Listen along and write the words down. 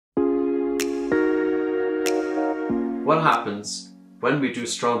What happens when we do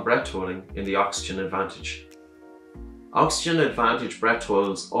strong breath holding in the oxygen advantage? Oxygen advantage breath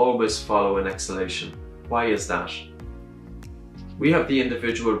holds always follow an exhalation. Why is that? We have the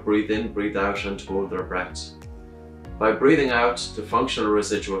individual breathe in, breathe out and hold their breath. By breathing out to functional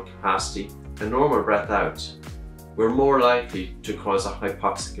residual capacity, a normal breath out, we're more likely to cause a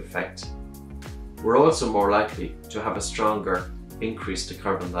hypoxic effect. We're also more likely to have a stronger increase to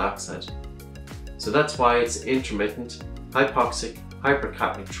carbon dioxide. So that's why it's intermittent, hypoxic,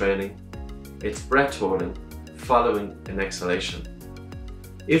 hypercapnic training. It's breath holding following an exhalation.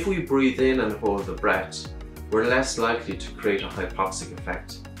 If we breathe in and hold the breath, we're less likely to create a hypoxic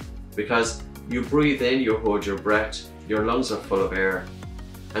effect. Because you breathe in, you hold your breath, your lungs are full of air,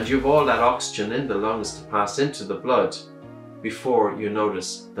 and you have all that oxygen in the lungs to pass into the blood before you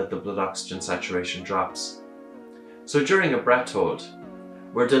notice that the blood oxygen saturation drops. So during a breath hold,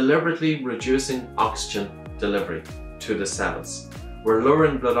 we're deliberately reducing oxygen delivery to the cells. We're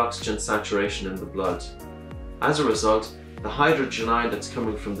lowering blood oxygen saturation in the blood. As a result, the hydrogen ion that's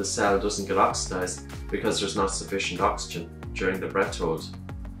coming from the cell doesn't get oxidized because there's not sufficient oxygen during the breath hold.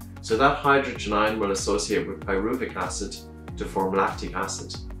 So that hydrogen ion will associate with pyruvic acid to form lactic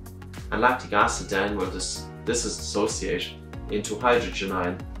acid. And lactic acid then will disassociate into hydrogen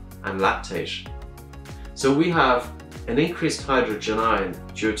ion and lactate. So we have an increased hydrogen ion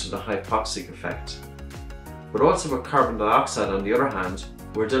due to the hypoxic effect. But also with carbon dioxide, on the other hand,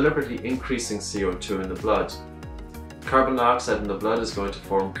 we're deliberately increasing CO2 in the blood. Carbon dioxide in the blood is going to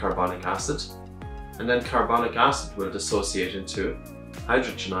form carbonic acid, and then carbonic acid will dissociate into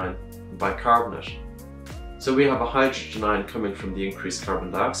hydrogen ion and bicarbonate. So we have a hydrogen ion coming from the increased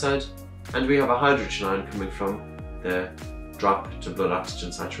carbon dioxide, and we have a hydrogen ion coming from the drop to blood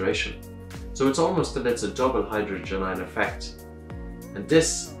oxygen saturation. So it's almost that it's a double hydrogen ion effect. And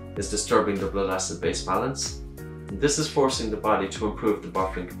this is disturbing the blood acid-base balance. And this is forcing the body to improve the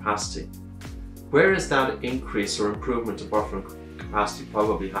buffering capacity. Where is that increase or improvement of buffering capacity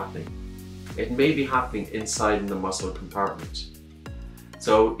probably happening? It may be happening inside in the muscle compartment.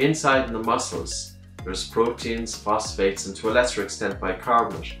 So inside in the muscles, there's proteins, phosphates, and to a lesser extent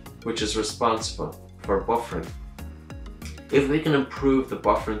bicarbonate, which is responsible for buffering. If we can improve the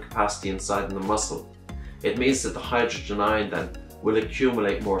buffering capacity inside in the muscle, it means that the hydrogen ion then will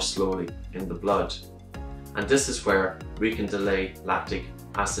accumulate more slowly in the blood. And this is where we can delay lactic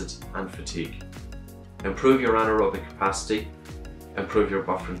acid and fatigue. Improve your anaerobic capacity, improve your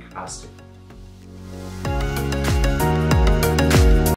buffering capacity.